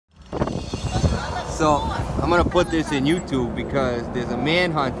So I'm gonna put this in YouTube because there's a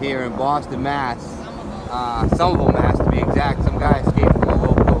manhunt here in Boston, Mass. Somerville, Mass, to be exact. Some guy escaped from a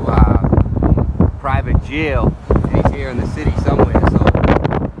local private jail, and he's here in the city somewhere. So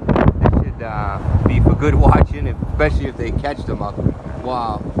this should be for good watching, especially if they catch them up.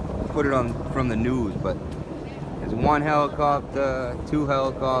 Wow, put it on from the news. But there's 1 helicopter, 2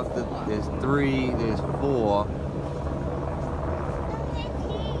 helicopters, there's 3, there's 4.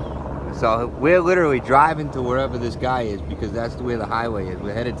 So we're literally driving to wherever this guy is because that's where the highway is.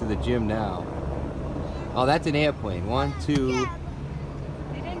 We're headed to the gym now. Oh, that's an airplane. 1, 2,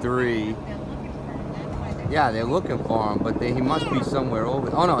 3. Yeah, they're looking for him, but he must be somewhere over.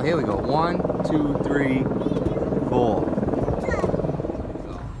 Oh no, here we go. 1, 2, 3, 4.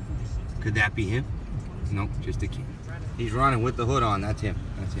 Could that be him? Nope, just a kid. He's running with the hood on. That's him.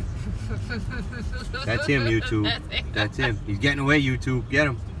 That's him. That's him, YouTube. That's him. He's getting away, YouTube. Get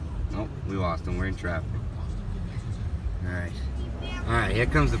him. Nope, we lost him. We're in traffic. Alright. Alright, here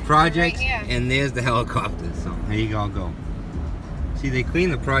comes the projects, and there's the helicopter. So, here you all go. See, they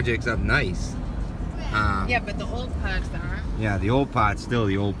clean the projects up nice. Yeah, but the old parts aren't. Yeah, the old part's still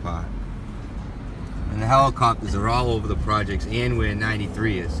the old part. And the helicopters are all over the projects and where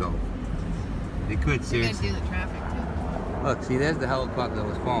 93 is, so they could seriously. They're gonna do the traffic too. Look, see, there's the helicopter that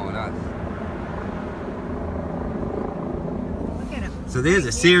was following us. Look at him. So there's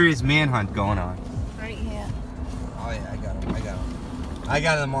a serious manhunt going on. Right here. Oh yeah, I got him. I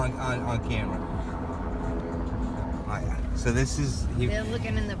got him on camera. Oh yeah. So this is. They're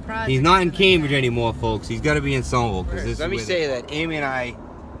looking in the project. He's not in Cambridge anymore, folks. He's got to be in Somerville. Cause let me say that Amy and I,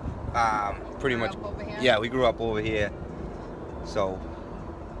 pretty much. Yeah, we grew up over here. So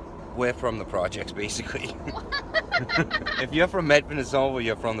we're from the projects, basically. If you're from Medford and Somerville,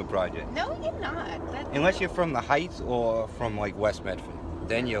 you're from the project. No, you're not. Unless you're from the Heights or from like West Medford,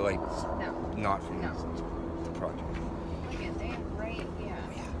 then you're like not from the project. Look at they're right here.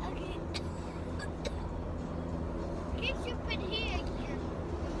 Okay. Guess you could hear the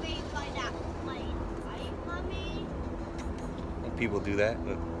wave by that plane, right, Mommy? Don't people do that?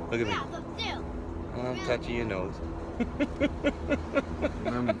 Look at me. Yeah, look too. I'm touching your nose.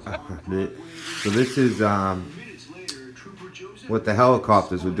 So this is what the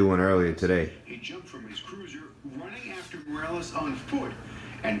helicopters were doing earlier today. He jumped from his cruiser, running after Morales on foot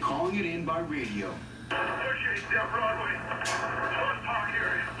and calling it in by radio.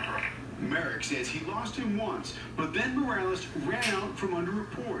 Merrick says he lost him once, but then Morales ran out from under a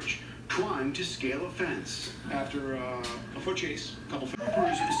porch, trying to scale a fence. After a foot chase, a couple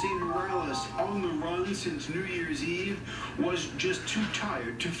troopers say Morales, on the run since New Year's Eve, was just too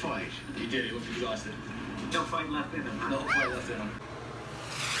tired to fight. He did. He looked exhausted. No fight left in him. No fight left in him.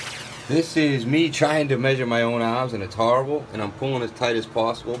 This is me trying to measure my own arms, and it's horrible, and I'm pulling as tight as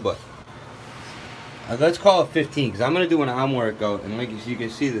possible, but let's call it 15, because I'm going to do an arm workout, and like you can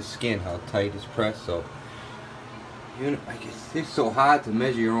see the skin, how tight it's pressed, so you know, it's so hard to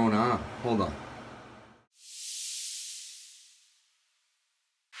measure your own arm. Hold on.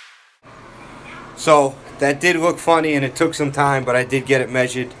 So that did look funny, and it took some time, but I did get it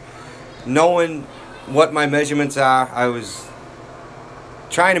measured. Knowing what my measurements are, I was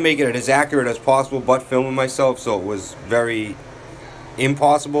trying to make it as accurate as possible, but filming myself, so it was very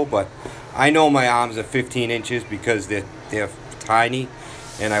impossible. But I know my arms are 15 inches because they're tiny,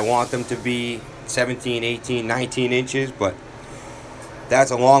 and I want them to be 17, 18, 19 inches, but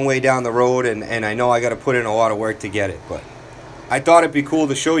that's a long way down the road, and I know I got to put in a lot of work to get it. But I thought it'd be cool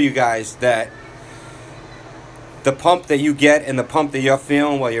to show you guys that the pump that you get and the pump that you're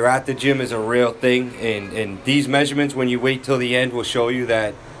feeling while you're at the gym is a real thing, and these measurements, when you wait till the end, will show you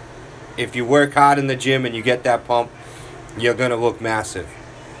that if you work hard in the gym and you get that pump, you're gonna look massive.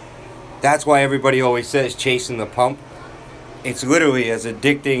 That's why everybody always says chasing the pump. It's literally as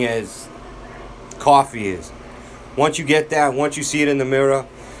addicting as coffee is. Once you get that, once you see it in the mirror,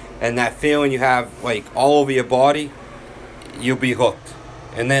 and that feeling you have like all over your body, you'll be hooked.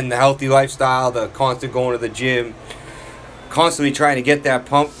 And then the healthy lifestyle, the constant going to the gym, constantly trying to get that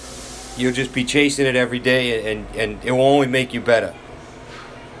pump, you'll just be chasing it every day, and it will only make you better.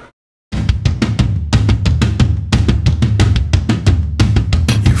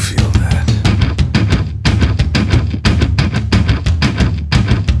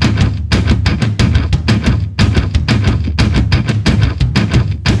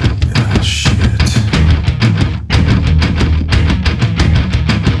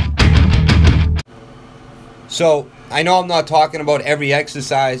 So, I know I'm not talking about every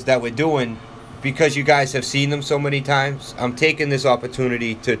exercise that we're doing because you guys have seen them so many times. I'm taking this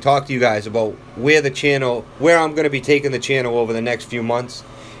opportunity to talk to you guys about where I'm going to be taking the channel over the next few months.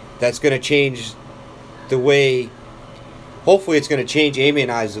 That's going to change the way, hopefully it's going to change Amy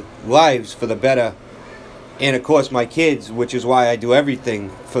and I's lives for the better. And of course my kids, which is why I do everything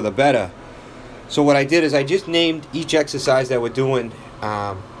for the better. So what I did is I just named each exercise that we're doing.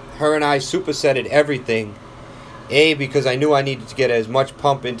 Her and I supersetted everything. Because I knew I needed to get as much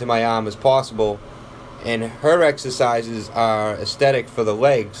pump into my arm as possible. And her exercises are aesthetic for the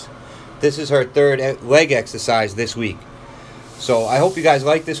legs. This is her third leg exercise this week. So I hope you guys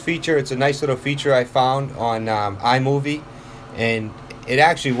like this feature. It's a nice little feature I found on iMovie. And it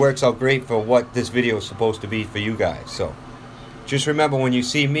actually works out great for what this video is supposed to be for you guys. So just remember, when you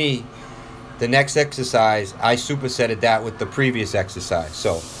see me, the next exercise, I supersetted that with the previous exercise.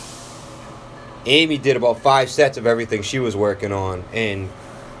 So Amy did about 5 sets of everything she was working on, and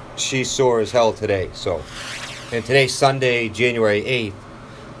she's sore as hell today. So, and today's Sunday, January 8th.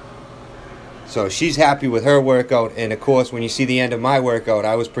 So she's happy with her workout, and of course when you see the end of my workout,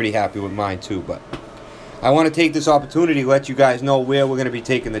 I was pretty happy with mine too. But I want to take this opportunity to let you guys know where we're going to be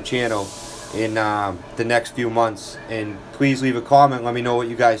taking the channel in the next few months. And please leave a comment, let me know what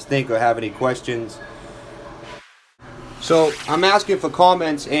you guys think or have any questions. So I'm asking for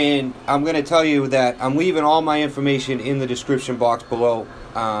comments, and I'm going to tell you that I'm leaving all my information in the description box below.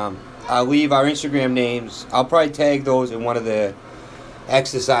 I'll leave our Instagram names. I'll probably tag those in one of the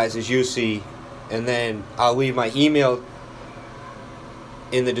exercises you see, and then I'll leave my email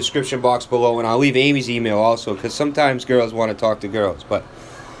in the description box below, and I'll leave Amy's email also, because sometimes girls want to talk to girls. But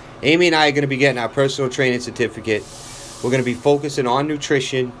Amy and I are going to be getting our personal training certificate. We're going to be focusing on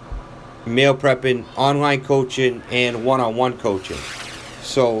nutrition, meal prepping, online coaching, and one-on-one coaching.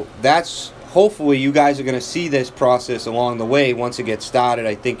 So that's, hopefully you guys are going to see this process along the way once it gets started,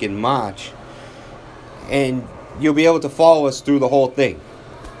 I think in March. And you'll be able to follow us through the whole thing,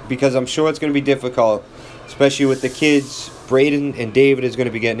 because I'm sure it's going to be difficult, especially with the kids. Braden and David is going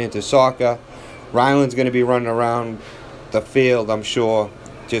to be getting into soccer. Ryland's going to be running around the field, I'm sure,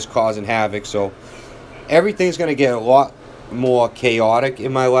 just causing havoc. So everything's going to get a lot more chaotic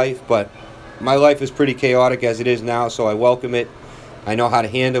in my life, but my life is pretty chaotic as it is now, so I welcome it. I know how to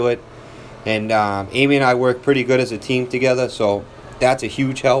handle it, and Amy and I work pretty good as a team together, so that's a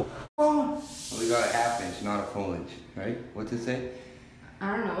huge help. Oh, we got a ½ inch, not a full inch, right? What's it say?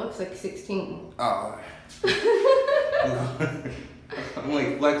 I don't know, it looks like 16. Oh. I'm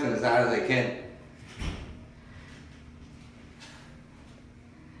like flexing as hard as I can.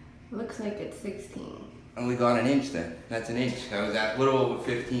 Looks like it's 16. And we got an inch then. That's an inch. That was at a little over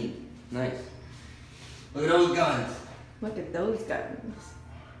 15. Nice. Look at those guns. Look at those guns.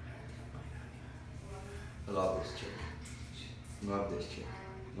 I love this chick. Love this chick.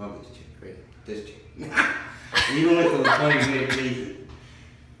 Love this chick. Right? This chick. Even with those funny weird faces.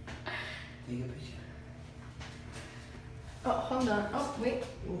 Take a picture. Oh, hold on. Oh, wait.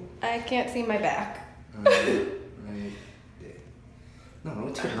 I can't see my back. Right there.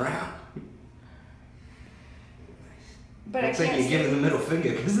 No, turn around. But Looks I like can't you're see. giving the middle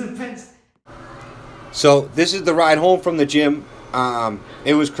finger because of the fence. So this is the ride home from the gym.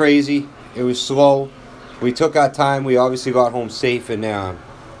 It was crazy. It was slow. We took our time. We obviously got home safe, and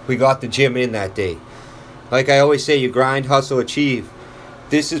we got the gym in that day. Like I always say, you grind, hustle, achieve.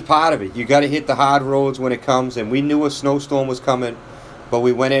 This is part of it. You got to hit the hard roads when it comes, and we knew a snowstorm was coming, but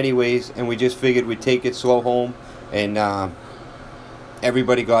we went anyways, and we just figured we'd take it slow home, and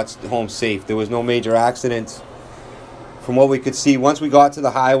everybody got home safe. There was no major accidents. From what we could see, once we got to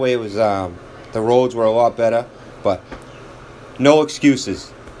the highway, it was the roads were a lot better, but no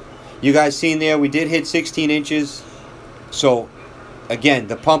excuses. You guys seen there, we did hit 16 inches. So again,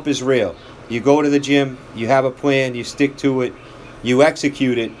 the pump is real. You go to the gym, you have a plan, you stick to it, you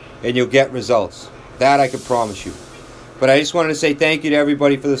execute it, and you'll get results. That I can promise you. But I just wanted to say thank you to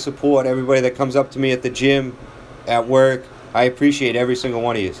everybody for the support, everybody that comes up to me at the gym, at work. I appreciate every single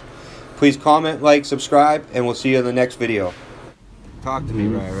one of you. Please comment, like, subscribe, and we'll see you in the next video. Talk to me,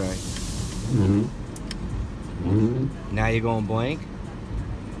 right. Now you're going blank?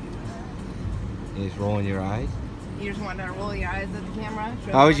 You're just rolling your eyes? You just wanted to roll your eyes at the camera?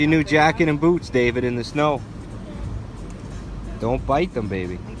 How was your new jacket and boots, David, in the snow? Don't bite them,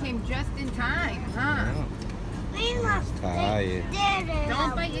 baby. They came just in time, huh? Tired.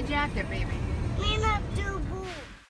 Don't bite your jacket, baby. Clean up too